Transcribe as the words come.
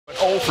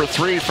0 for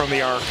 3 from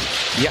the arc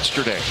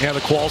yesterday. Yeah,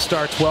 the Qual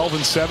star 12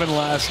 and 7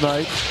 last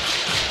night.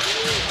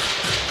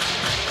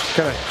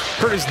 Kind of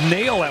hurt his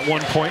nail at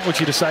one point, which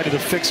he decided to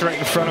fix right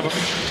in front of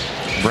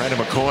him. Brandon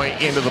McCoy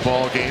into the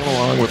ball game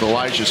along with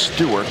Elijah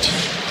Stewart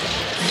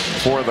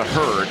for the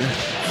Herd.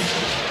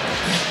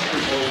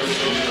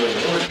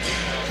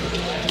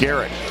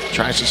 Garrett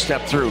tries to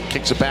step through,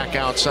 kicks it back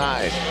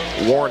outside.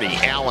 Warney,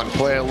 Allen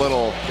play a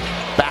little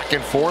back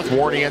and forth.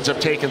 Warney ends up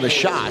taking the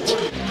shot.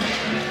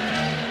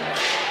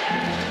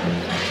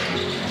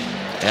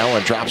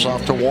 Allen drops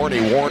off to Warney.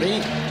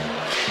 Warney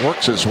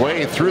works his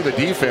way through the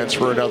defense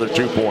for another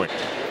 2-point.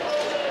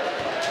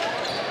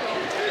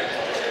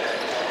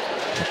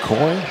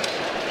 McCoy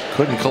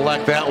couldn't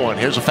collect that one.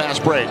 Here's a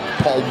fast break.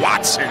 Paul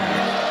Watson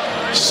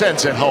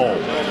sends it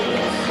home.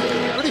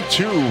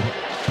 32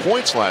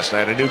 points last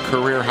night, a new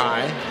career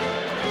high.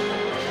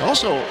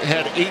 Also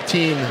had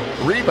 18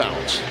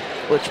 rebounds,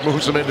 which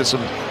moves him into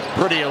some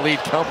pretty elite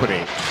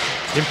company.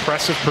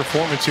 Impressive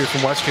performance here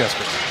from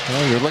Westchester.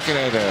 Well, you're looking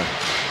at a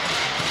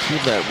team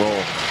that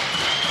will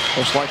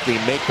most likely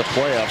make the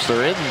playoffs.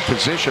 They're in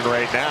position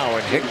right now,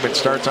 and Hickman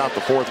starts out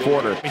the fourth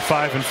quarter.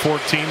 25 and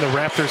 14. The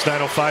Raptors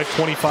 905,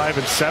 25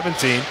 and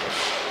 17.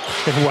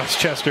 And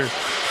Westchester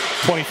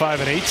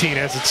 25 and 18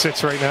 as it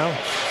sits right now.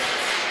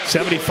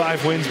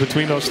 75 wins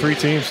between those three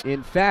teams.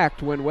 In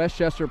fact, when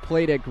Westchester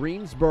played at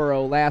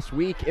Greensboro last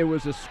week, it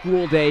was a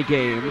school day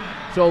game.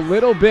 So a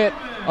little bit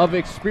of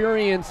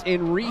experience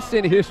in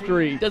recent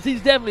history. Because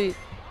he's definitely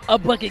a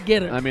bucket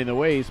getter. I mean, the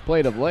way he's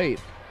played of late,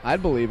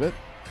 I'd believe it.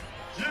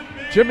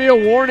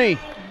 Jameel Warney.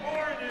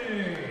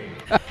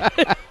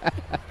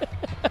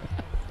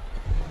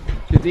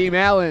 Kadeem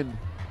Allen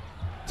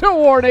to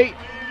Warney.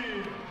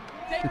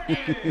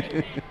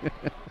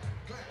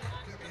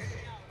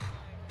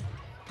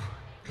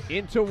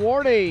 Into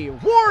Warney.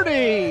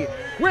 Warney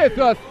with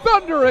a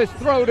thunderous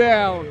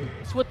throwdown.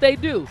 That's what they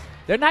do.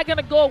 They're not going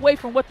to go away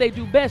from what they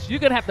do best. You're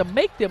going to have to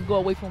make them go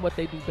away from what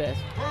they do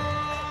best.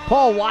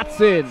 Paul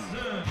Watson.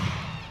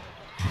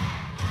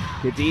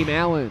 Kadeem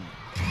Allen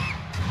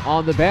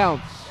on the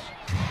bounce.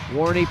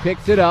 Warney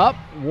picks it up.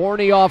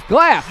 Warney off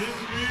glass.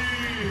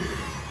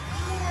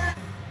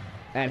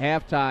 At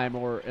halftime,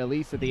 or at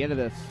least at the end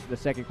of the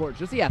second quarter,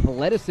 just the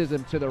athleticism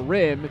to the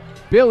rim.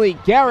 Billy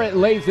Garrett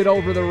lays it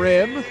over the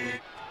rim.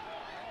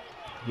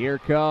 Here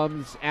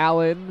comes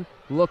Allen.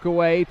 Look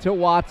away to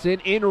Watson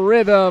in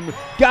rhythm.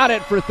 Got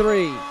it for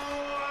 3.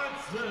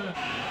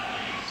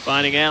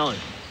 Finding Allen.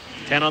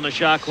 10 on the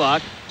shot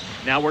clock.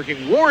 Now working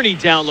Warney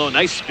down low.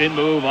 Nice spin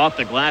move off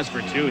the glass for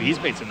 2. He's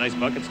made some nice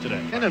buckets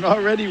today. And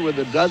already with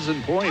a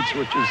dozen points,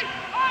 which is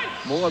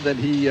more than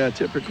he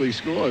typically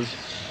scores.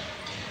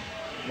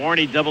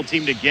 Warney double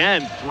teamed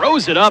again.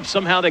 Throws it up.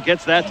 Somehow that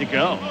gets that to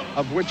go.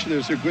 Of which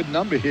there's a good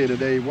number here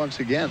today once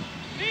again.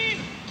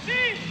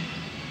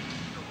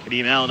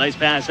 Kadeem Allen, nice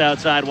pass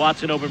outside.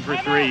 Watson open for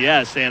 3.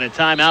 Yes, and a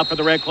timeout for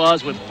the Red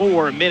Claws with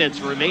 4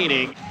 minutes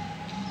remaining.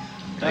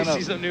 I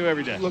see something new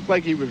every day. Looked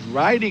like he was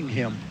riding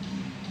him.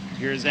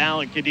 Here's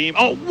Allen, Kadeem.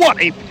 Oh,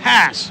 what a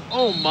pass.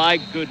 Oh, my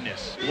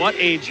goodness. What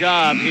a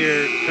job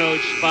here,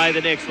 Coach, by the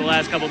Knicks the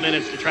last couple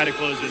minutes to try to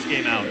close this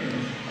game out.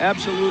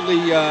 Absolutely.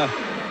 No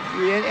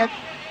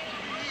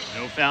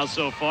foul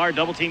so far.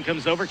 Double team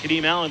comes over.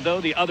 Kadeem Allen, though,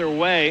 the other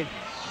way.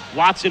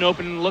 Watson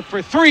open and look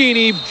for 3, and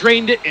he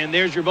drained it, and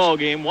there's your ball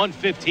game.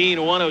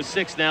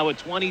 115-106 now with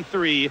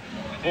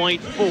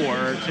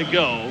 23.4 to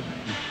go.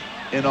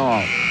 In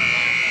all.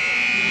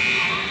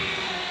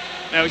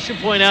 Now, we should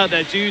point out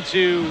that due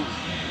to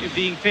it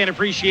being Fan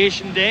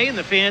Appreciation Day and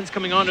the fans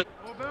coming on to...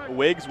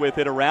 Wiggs with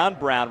it around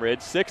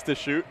Brownridge. 6 to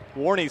shoot.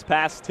 Warney's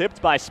pass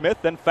tipped by Smith.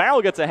 Then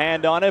Farrell gets a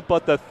hand on it,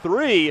 but the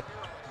 3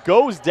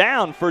 goes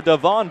down for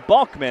Devon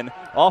Balkman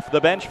off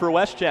the bench for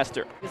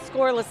Westchester. He was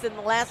scoreless in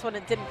the last one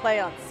and didn't play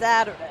on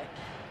Saturday.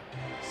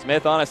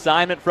 Smith on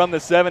assignment from the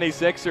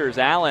 76ers.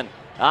 Allen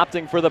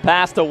opting for the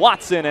pass to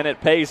Watson, and it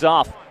pays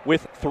off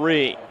with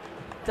 3.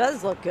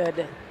 Does look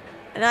good.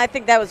 And I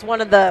think that was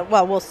one of the,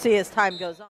 well, we'll see as time goes on.